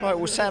Right,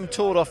 well, Sam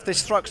Tordoff,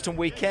 this Thruxton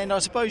weekend, I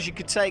suppose you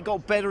could say it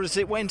got better as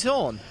it went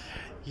on.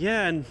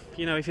 Yeah, and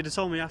you know, if you'd have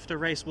told me after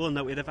race 1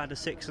 that we'd have had a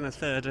 6 and a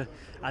 3rd,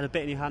 I'd have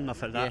bitten your hand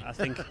off at that. Yeah. I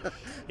think,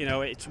 you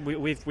know,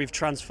 we've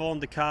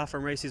transformed the car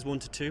from races 1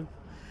 to 2.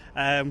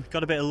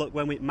 Got a bit of luck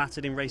when we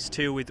mattered in race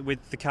 2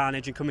 with the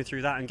carnage and coming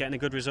through that and getting a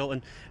good result,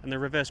 and the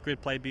reverse grid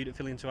played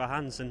beautifully into our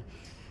hands. And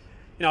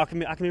you know, I can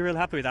be really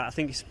happy with that. I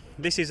think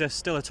this is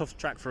still a tough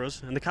track for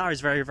us, and the car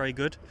is very, very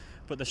good,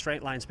 but the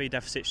straight line speed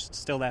deficit's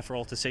still there for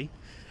all to see.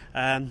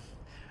 And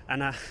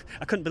I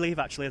couldn't believe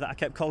actually that I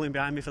kept calling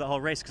behind me for the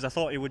whole race, because I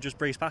thought he would just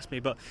breeze past me.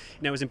 But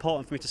you know, it was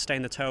important for me to stay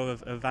in the toe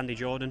of Vandy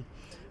Jordan,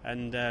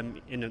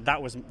 and you know,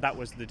 that was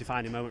the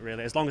defining moment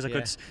really. As long as I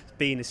could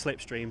be in his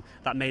slipstream,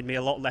 that made me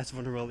a lot less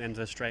vulnerable at the end of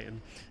the straight,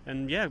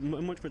 and yeah,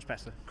 much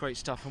better. Great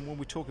stuff. And when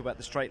we talk about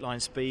the straight line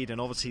speed,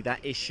 and obviously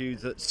that issue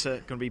that's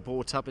going to be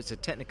brought up, it's a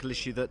technical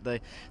issue that the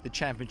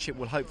championship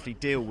will hopefully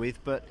deal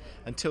with. But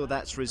until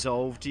that's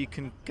resolved, you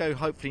can go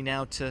hopefully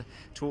now to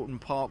Alton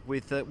Park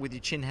with your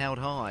chin held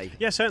high.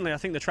 Yeah, certainly. I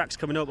think the tracks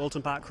coming up,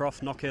 Alton Park,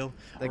 Croft, Knockhill,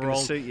 they're going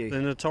to suit you.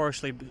 They're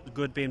notoriously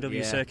good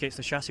BMW circuits.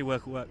 The chassis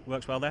works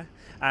well there,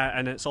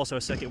 and it's also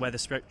a circuit where the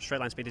straight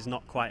line speed is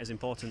not quite as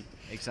important.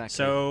 Exactly.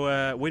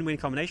 So win-win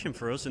combination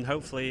for us, and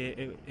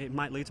hopefully it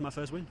might lead to my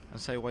first win. I'd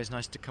say always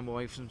nice to come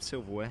away with some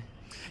silverware.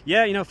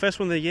 Yeah, you know, first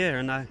one of the year,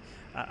 and I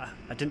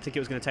didn't think it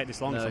was going to take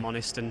this long, if I'm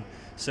honest, and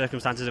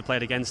circumstances have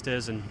played against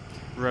us, and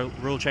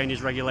rule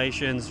changes,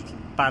 regulations,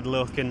 bad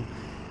luck, and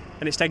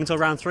it's taken until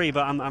round 3,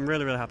 but I'm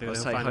really, really happy with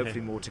it. I'll say hopefully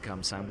more to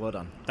come, Sam. Well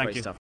done. Thank Great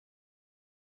you. stuff.